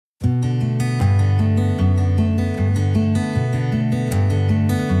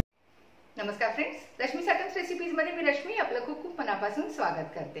स्वागत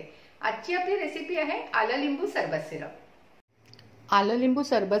करते। आजची आपली रेसिपी आहे आलं लिंबू सरबत सिरप। आलं लिंबू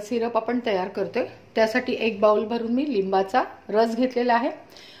सरबत सिरप आपण तयार करतोय। त्यासाठी एक बाउल भरून मी लिंबाचा रस घेतलेला आहे।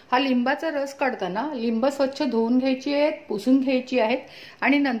 हा लिंबाचा रस काढताना लिंब स्वच्छ धुवून घ्यायची आहेत, पुसून घ्यायची आहेत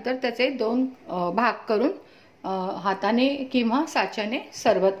आणि नंतर त्याचे दोन भाग करून हाताने किंवा साच्याने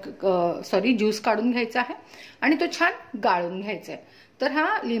ज्यूस काढून घ्यायचा आहे आणि तो छान गाळून घ्यायचा आहे। तर हा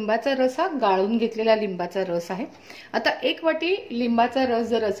लिंबाचा रस हा गाळून घेतलेला लिंबाचा रस आहे। आता एक वाटी लिंबाचा रस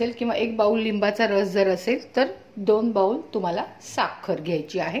जर असेल किंवा एक बाउल लिंबाचा रस जर असेल तर 2 बाउल तुम्हाला साखर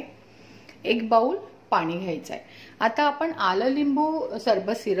घ्यायची आहे, 1 बाउल पाणी घ्यायचं आहे। आता आपण आलं लिंबू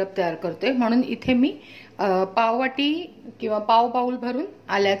सरबत सिरप तयार करतोय म्हणून इथे मी पाव वाटी किंवा पाव बाउल भरून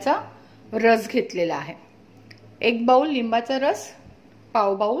आल्याचा रस घेतलेला आहे। 1 बाउल लिंबाचा रस,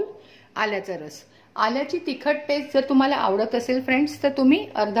 पाव बाउल आल्याचा रस। आल्याची तिखट टेस्ट जर तुम्हाला आवडत असेल फ्रेंड्स तर तुम्ही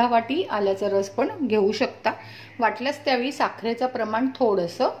अर्धा वाटी आल्याचा रस पण घेऊ शकता। वाटल्यास त्यावेळी साखरेचं प्रमाण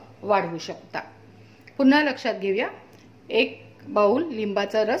थोडंसं वाढवू शकता। पुन्हा लक्षात घेऊया, 1 बाउल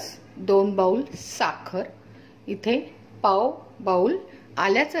लिंबाचा रस, 2 बाउल साखर, इथे पाव बाउल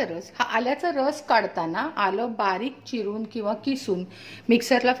आल्याचा रस। हा आल्याचा रस काढताना आलं बारीक चिरून किंवा किसून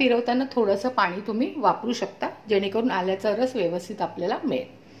मिक्सरला फिरवताना थोडंसं पाणी तुम्ही वापरू शकता जेणेकरून आल्याचा रस व्यवस्थित आपल्याला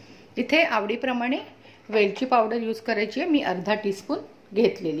मिळेल। इथे आवडीप्रमाणे वेलची पावडर यूज करायची आहे, मी अर्धा टीस्पून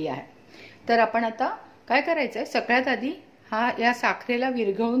घेतलेली आहे। तर आपण आता काय करायचं आहे, सगळ्यात आधी या साखरेला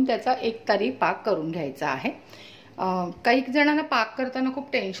विरघळून त्याचा 1 तारी पाक करून घ्यायचा आहे। काही जणांना पाक करताना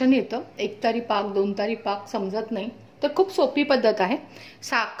खूप टेन्शन येतं, 1 तारी पाक 2 तारी पाक समजत नाही, तर खूप सोपी पद्धत आहे।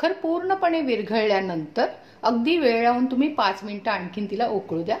 साखर पूर्णपणे विरघळल्यानंतर अगदी वेळ लावून तुम्ही 5 मिनिटं आणखीन तिला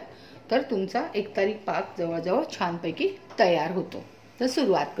उकळू द्या, तर तुमचा 1 तारी पाक जवळजवळ छानपैकी तयार होतो। तर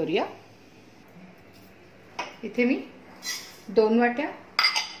सुरुवात करूया। इथे मी 2 वाट्या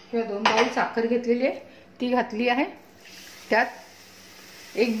किंवा 2 बाउल साखर घेतलेली आहे, ती घातली आहे।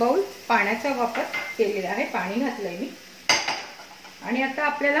 त्यात 1 बाउल पाण्याचा वापर केलेला आहे, पाणी घातलंय मी। आणि आता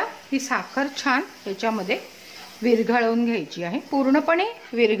आपल्याला ही साखर छान याच्यामध्ये विरघळवून घ्यायची आहे, पूर्णपणे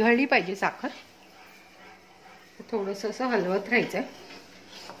विरघळली पाहिजे साखर। थोडंसं असं हलवत राहायचं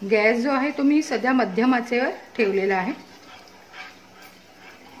आहे। गॅस जो आहे तो मी सध्या मध्यम आचेवर ठेवलेला आहे।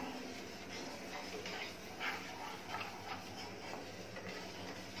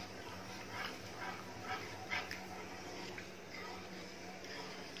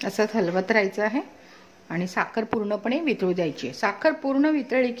 असं हलवत राहायचं आहे आणि साखर पूर्णपणे वितळू द्यायची आहे। साखर पूर्ण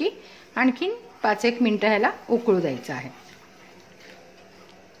वितळली की आणखीन 5-1 मिनिटं ह्याला उकळू द्यायचं आहे।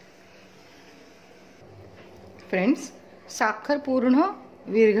 फ्रेंड्स, साखर पूर्ण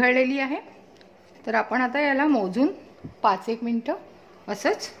विरघळलेली आहे, तर आपण आता याला मोजून 5-1 मिनिटं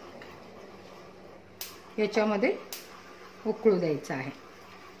असंच याच्यामध्ये उकळू द्यायचं आहे।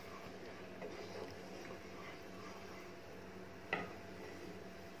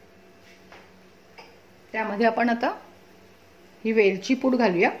 त्यामध्ये आपण आता ही वेलची पूड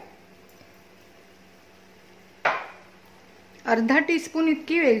घालूया, अर्धा टीस्पून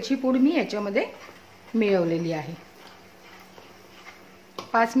इतकी वेलची पूड मी याच्यामध्ये मिळवलेली आहे।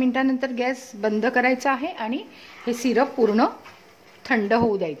 5 मिनिटांनंतर गॅस बंद करायचा आहे आणि हे सिरप पूर्ण थंड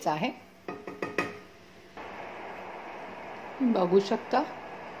होऊ द्यायचं आहे। बघू शकता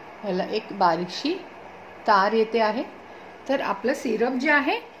याला एक बारीकशी तार येते आहे, तर आपलं सिरप जे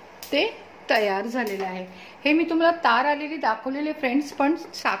आहे ते तयार झालेलं आहे। हे मी तुम्हाला तार आलेली दाखवलेले फ्रेंड्स, पण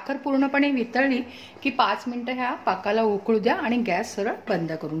साखर पूर्णपणे वितळली की 5 मिनिटं ह्या पाकाला उकळू द्या आणि गॅस सरळ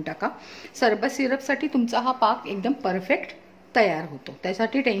बंद करून टाका। सरबत सिरपसाठी तुमचा हा पाक एकदम परफेक्ट तयार होतो,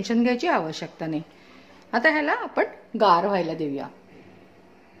 त्यासाठी टेन्शन घ्यायची आवश्यकता नाही। आता ह्याला आपण गार व्हायला देऊया।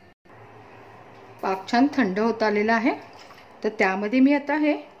 पाक छान थंड होत आलेला आहे, तर त्यामध्ये मी आता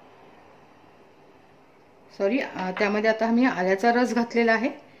त्यामध्ये आता मी आल्याचा रस घातलेला आहे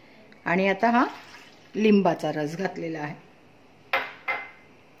आणि आता हा लिंबाचा रस घातलेला आहे।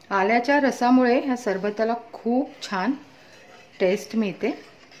 आल्याच्या रसामुळे ह्या सरबताला खूप छान टेस्ट मिळते।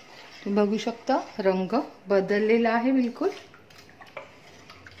 तुम्ही बघू शकता रंग बदललेला आहे बिलकुल।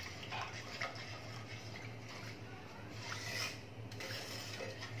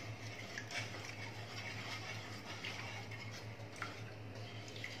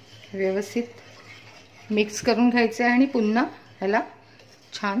 व्यवस्थित मिक्स करून घ्यायचं आहे आणि पुन्हा ह्याला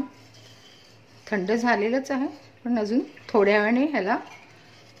छान थंड झालेलंच आहे, पण अजून थोड्या वेळाने ह्याला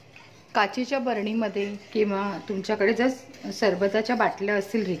काचेच्या बरणीमध्ये किंवा तुमच्याकडे जर सरबताच्या बाटल्या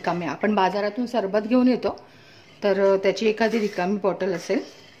असतील रिकाम्या, आपण बाजारातून सरबत घेऊन येतो तर त्याची एखादी रिकामी बॉटल असेल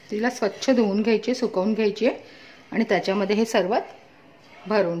तिला स्वच्छ धुवून घ्यायची, सुकवून घ्यायची आणि त्याच्यामध्ये हे सरबत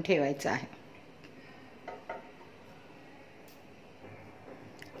भरून ठेवायचं आहे।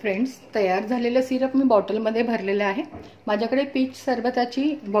 फ्रेंड्स, तयार झालेलं सिरप मी बॉटलमध्ये भरलेलं आहे। माझ्याकडे पीच सरबताची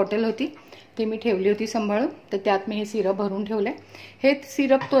बॉटल होती, ती मी ठेवली होती सांभाळून, तर त्यात मी हे सिरप भरून ठेवलंय। हे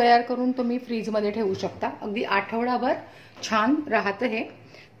सिरप तयार करून तुम्ही फ्रीजमध्ये ठेवू शकता, अगदी आठवडाभर छान राहतं हे।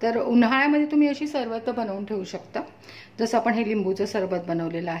 तर उन्हाळ्यामध्ये तुम्ही अशी सरबत बनवून ठेवू शकता, जसं आपण हे लिंबूचं सरबत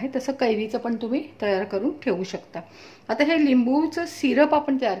बनवलेलं आहे तसं कैरीचं पण तुम्ही तयार करून ठेवू शकता। आता हे लिंबूचं सिरप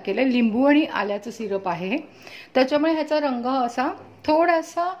आपण तयार केलंय, लिंबू आणि आल्याचं सिरप आहे हे, त्याच्यामुळे ह्याचा रंग असा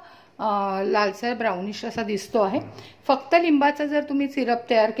थोडासा लालसर ब्राउनिश असा दिसतो आहे। फक्त लिंबाचं जर तुम्ही सिरप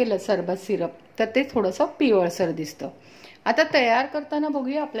तयार केलं, सरबत सिरप, तर ते थोडंसं पिवळसर दिसतं। आता तयार करताना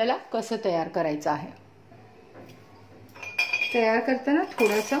बघूया आपल्याला कसं तयार करायचं आहे। तयार करताना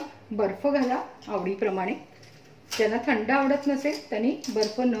थोडासा बर्फ घाला आवडीप्रमाणे, ज्यांना थंड आवडत नसेल त्यांनी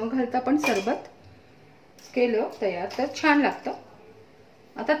बर्फ न घालता पण सरबत केलं तयार तर छान लागतं।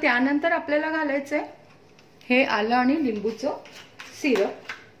 आता त्यानंतर आपल्याला घालायचंय हे आलं आणि लिंबूचं सिरप।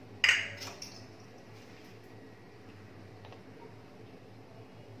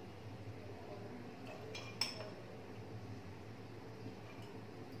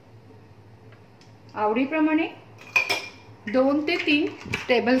 आवडीप्रमाणे 2 ते 3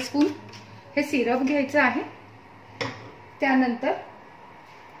 टेबलस्पून हे सिरप घ्यायचं आहे। त्यानंतर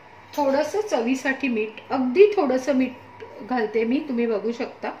थोडंसं चवीसाठी मीठ, अगदी थोडंसं मीठ घालते मी, तुम्ही बघू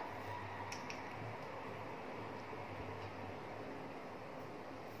शकता।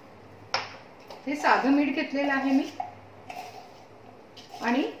 हे साधं मीठ घेतलेलं आहे मी,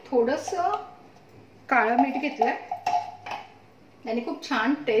 आणि थोडंसं काळं मीठ घेतलंय, त्याने खूप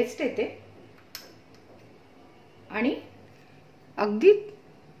छान टेस्ट येते। आणि अगदी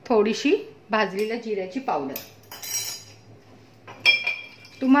थोडीशी भाजलेल्या जिऱ्याची पावडर,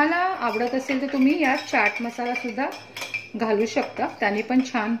 तुम्हाला आवडत असेल तर तुम्ही यात चाट मसाला सुद्धा घालू शकता, त्याने पण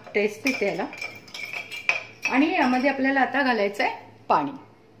छान टेस्ट येते याला। आणि यामध्ये आपल्याला आता घालायचं आहे पाणी।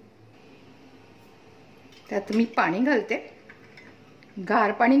 त्यात मी पाणी घालते,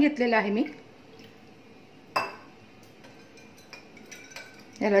 गार पाणी घेतलेलं आहे मी।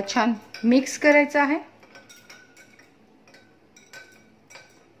 याला छान मिक्स करायचं आहे।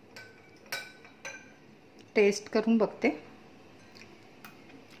 टेस्ट करून बघते।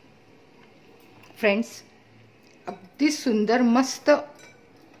 फ्रेंड्स, अगदी सुंदर मस्त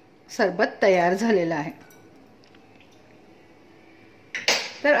सरबत तयार झालेला आहे।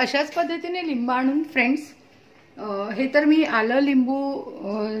 तर अशाच पद्धतीने लिंबू आणून फ्रेंड्स, हे तर मी आलं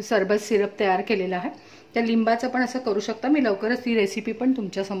लिंबू सरबत सिरप तयार केलेला आहे, त्या लिंबाचं पण असं करू शकता। मी लवकरच ती रेसिपी पण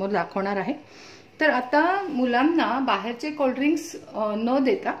तुमच्या समोर दाखवणार आहे। तर आता मुलांना बाहेरचे कोल्ड्रिंक्स न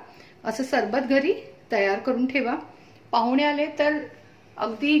देता असं सरबत घरी तयार करून ठेवा। पाहुणे आले तर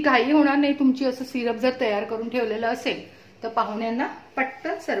अगदी घाई होणार नाही तुमची, असं सिरप जर तयार करून ठेवलेलं असेल तर पाहुण्यांना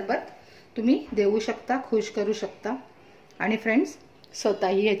पटकन सरबत तुम्ही देऊ शकता, खुश करू शकता, आणि फ्रेंड्स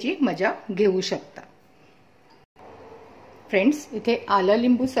स्वतःही याची मजा घेऊ शकता। फ्रेंड्स, इथे आलं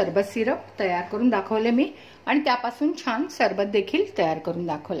लिंबू सरबत सिरप तयार करून दाखवले मी, आणि त्यापासून छान सरबत देखील तयार करून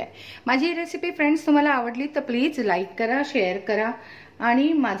दाखवलाय। माझी ही रेसिपी फ्रेंड्स तुम्हाला आवडली तर प्लीज लाईक करा, शेअर करा,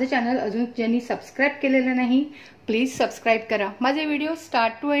 आणि माझं चॅनल अजून ज्यांनी सबस्क्राईब केलेलं नाही प्लीज सबस्क्राईब करा। माझे व्हिडिओ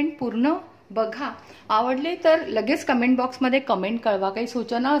स्टार्ट टू एंड पूर्ण बघा, आवडले तर लगेच कमेंट बॉक्समध्ये कमेंट कळवा, काही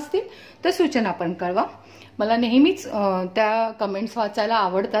सूचना असतील तर सूचना पण कळवा। मला नेहमीच त्या कमेंट्स वाचायला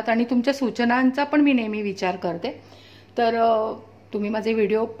आवडतात, आणि तुमच्या सूचनांचा पण मी नेहमी विचार करते। तर तुम्ही माझे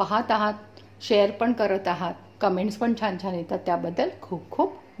व्हिडिओ पाहत आहात, शेअर पण करत आहात, कमेंट्स पण छान छान येतात, त्याबद्दल खूप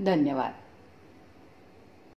खूप धन्यवाद।